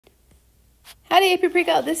Howdy AP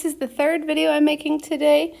PreCal. This is the third video I'm making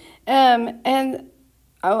today. And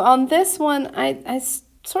on this one, I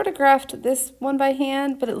sort of graphed this one by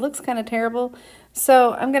hand, but it looks kind of terrible.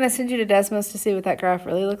 So I'm going to send you to Desmos to see what that graph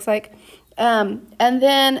really looks like. And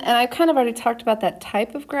I've kind of already talked about that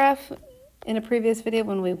type of graph in a previous video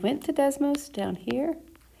when we went to Desmos down here.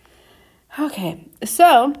 Okay,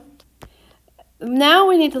 so now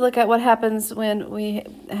we need to look at what happens when we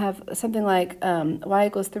have something like y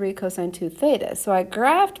equals 3 cosine 2 theta. So I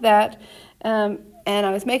graphed that, and I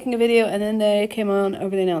was making a video, and then they came on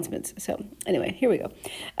over the announcements. So anyway, here we go.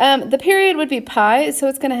 The period would be pi, so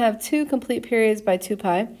it's going to have 2 complete periods by 2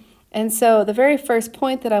 pi. And so the very first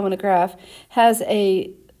point that I want to graph has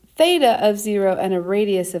a theta of 0 and a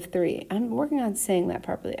radius of 3. I'm working on saying that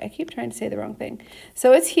properly. I keep trying to say the wrong thing.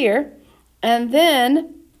 So it's here, and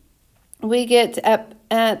then we get at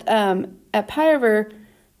pi over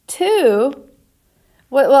 2,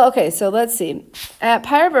 well, okay, so let's see. At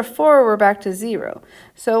pi over 4, we're back to 0.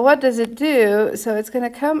 So what does it do? So it's going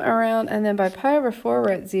to come around, and then by pi over 4,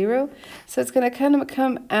 we're at 0. So it's going to kind of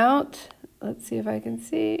come out, let's see if I can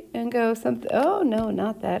see, and go something, oh, no,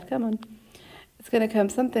 not that, come on. It's going to come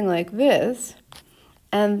something like this.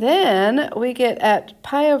 And then we get at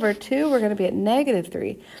pi over 2, we're going to be at negative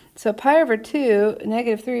 3. So pi over 2,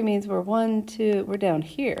 negative 3 means we're we're down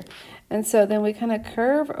here. And so then we kind of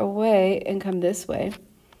curve away and come this way.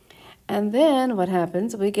 And then what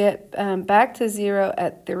happens? We get back to 0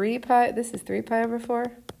 at 3 pi. This is 3 pi over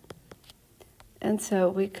 4. And so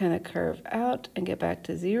we kind of curve out and get back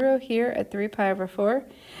to 0 here at 3 pi over 4.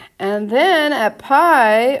 And then at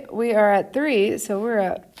pi, we are at 3. So we're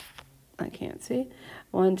at, I can't see,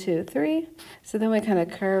 1, 2, 3. So then we kind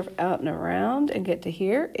of curve out and around and get to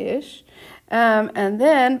here-ish. And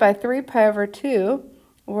then by 3 pi over 2,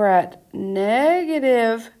 we're at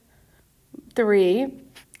negative 3,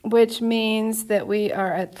 which means that we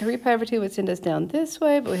are at 3 pi over 2, which sends us down this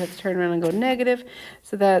way, but we have to turn around and go negative.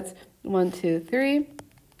 So that's 1, 2, 3.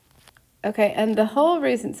 Okay, and the whole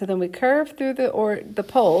reason, so then we curve through the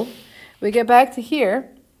pole, we get back to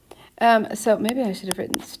here. So maybe I should have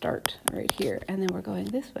written start right here, and then we're going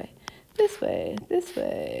this way, this way, this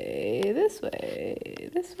way, this way,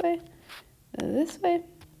 this way, this way,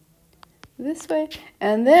 this way.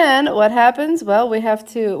 And then what happens? Well, we have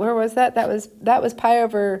to, where was that? That was pi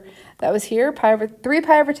over, that was here, pi over 3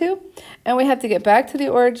 pi over 2. And we have to get back to the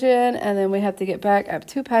origin, and then we have to get back up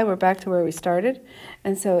 2 pi, we're back to where we started.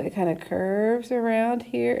 And so it kind of curves around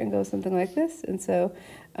here and goes something like this. And so,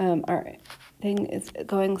 all right. Thing is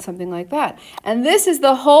going something like that. And this is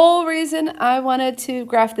the whole reason I wanted to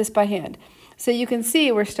graph this by hand. So you can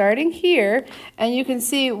see we're starting here, and you can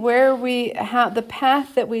see where we have the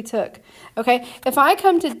path that we took. Okay, if I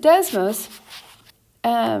come to Desmos,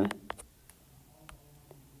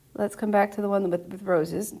 let's come back to the one with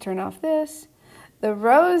roses and turn off this. The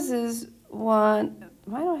roses one,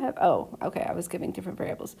 why do I have, oh, okay, I was giving different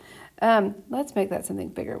variables. Let's make that something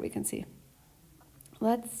bigger we can see.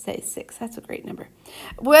 Let's say 6. That's a great number.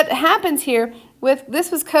 What happens here with, this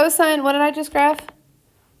was cosine. What did I just graph?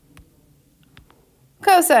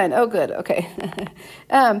 Cosine. Oh, good. Okay.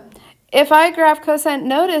 If I graph cosine,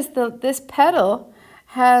 notice this petal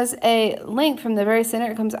has a length from the very center.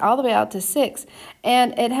 It comes all the way out to 6.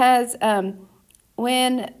 And it has, the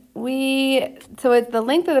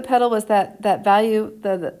length of the petal was that value,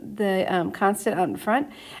 the constant out in front,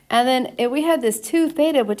 and then we had this 2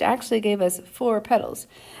 theta, which actually gave us 4 petals.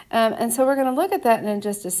 And so we're going to look at that in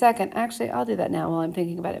just a second. Actually, I'll do that now while I'm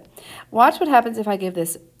thinking about it. Watch what happens if I give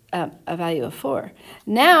this a value of 4.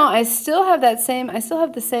 Now I still have the same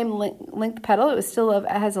length petal. It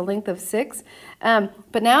has a length of 6,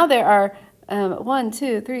 but now there are 1,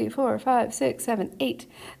 2, 3, 4, 5, 6, 7, 8.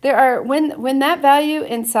 There are, when that value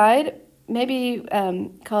inside, maybe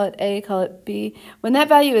call it A, call it B, when that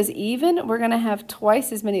value is even, we're going to have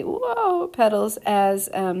twice as many petals as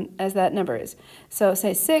that number is. So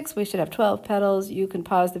say 6, we should have 12 petals. You can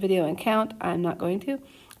pause the video and count. I'm not going to.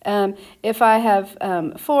 If I have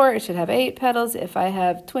 4, it should have 8 petals. If I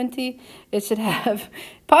have 20, it should have,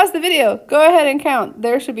 pause the video, go ahead and count.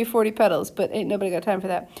 There should be 40 petals, but ain't nobody got time for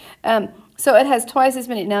that. So it has twice as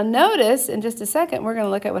many. Now notice, in just a second, we're going to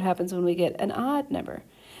look at what happens when we get an odd number.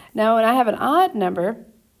 Now when I have an odd number,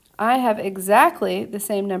 I have exactly the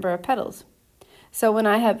same number of petals. So when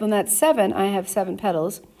that's 7, I have 7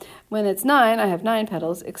 petals. When it's 9, I have 9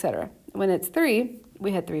 petals, etc. When it's 3,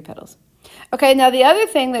 we had 3 petals. Okay, now the other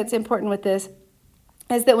thing that's important with this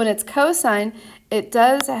is that when it's cosine, it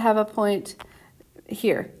does have a point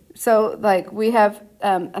here. So like we have,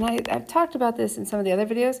 and I've talked about this in some of the other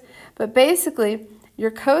videos, but basically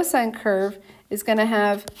your cosine curve is going to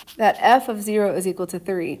have that f of 0 is equal to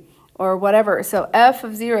 3 or whatever. So f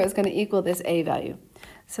of 0 is going to equal this a value.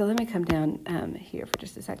 So let me come down here for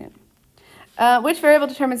just a second. Which variable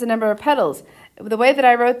determines the number of petals? The way that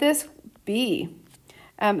I wrote this, b.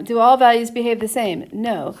 Do all values behave the same?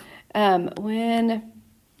 No. When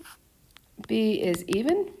b is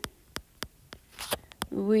even,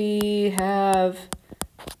 we have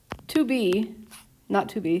 2b, not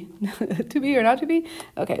 2b, 2b or not 2b?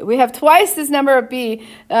 Okay, we have twice this number of b.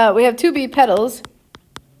 We have 2b petals.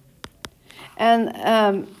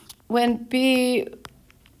 And when b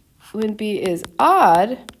is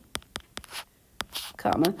odd,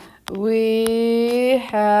 comma, we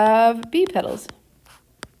have b petals.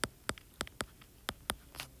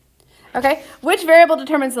 Okay, which variable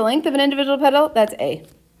determines the length of an individual petal? That's a.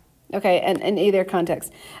 Okay, and in either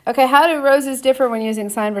context. Okay, how do roses differ when using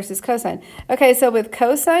sine versus cosine? Okay, so with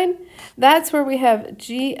cosine, that's where we have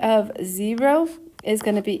g of 0 is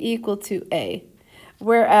going to be equal to a.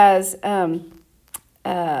 Whereas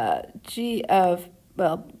g of,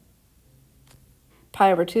 well,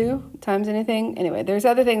 pi over 2 times anything. Anyway, there's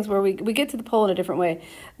other things where we get to the pole in a different way.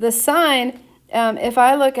 The sine, if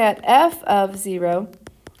I look at f of 0,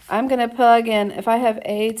 I'm going to plug in, if I have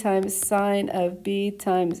a times sine of b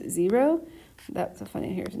times 0, that's so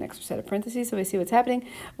funny, here's an extra set of parentheses so we see what's happening.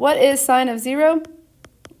 What is sine of 0?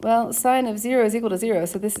 Well, sine of 0 is equal to 0,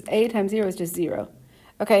 so this a times 0 is just 0.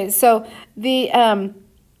 Okay, so the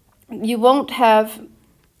you won't have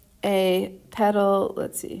a petal,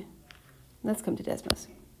 let's see, let's come to Desmos.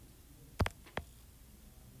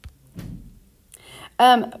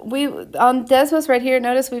 On Desmos right here,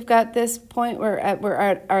 notice we've got this point where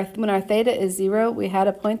when our theta is 0, we had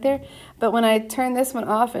a point there. But when I turn this one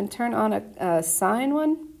off and turn on a sine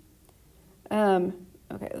one,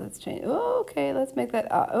 okay, let's change. Oh, okay, let's make that.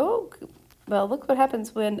 Oh, well, look what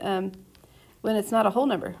happens when it's not a whole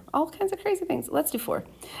number. All kinds of crazy things. Let's do 4.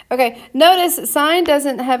 Okay, notice sine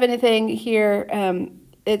doesn't have anything here.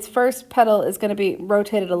 Its first petal is going to be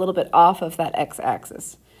rotated a little bit off of that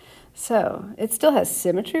x-axis. So it still has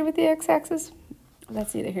symmetry with the x-axis.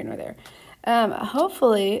 That's neither here nor there.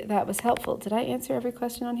 Hopefully that was helpful. Did I answer every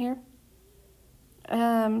question on here?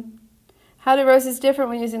 How do roses differ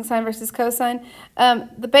when using sine versus cosine?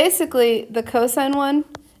 Basically, the cosine one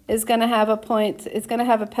is going to have a point. It's going to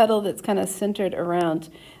have a petal that's kind of centered around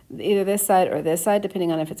either this side or this side,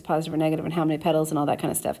 depending on if it's positive or negative and how many petals and all that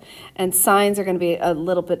kind of stuff. And sines are going to be a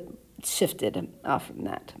little bit shifted off from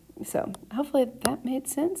that. So hopefully that made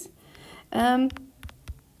sense.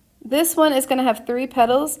 This one is going to have 3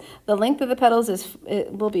 petals. The length of the petals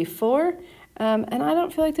will be 4. And I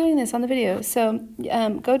don't feel like doing this on the video. So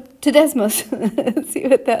go to Desmos and see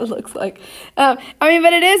what that looks like. But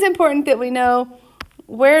it is important that we know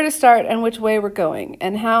where to start and which way we're going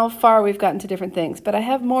and how far we've gotten to different things. But I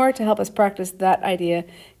have more to help us practice that idea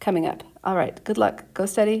coming up. All right, good luck. Go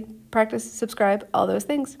study, practice, subscribe, all those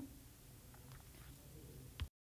things.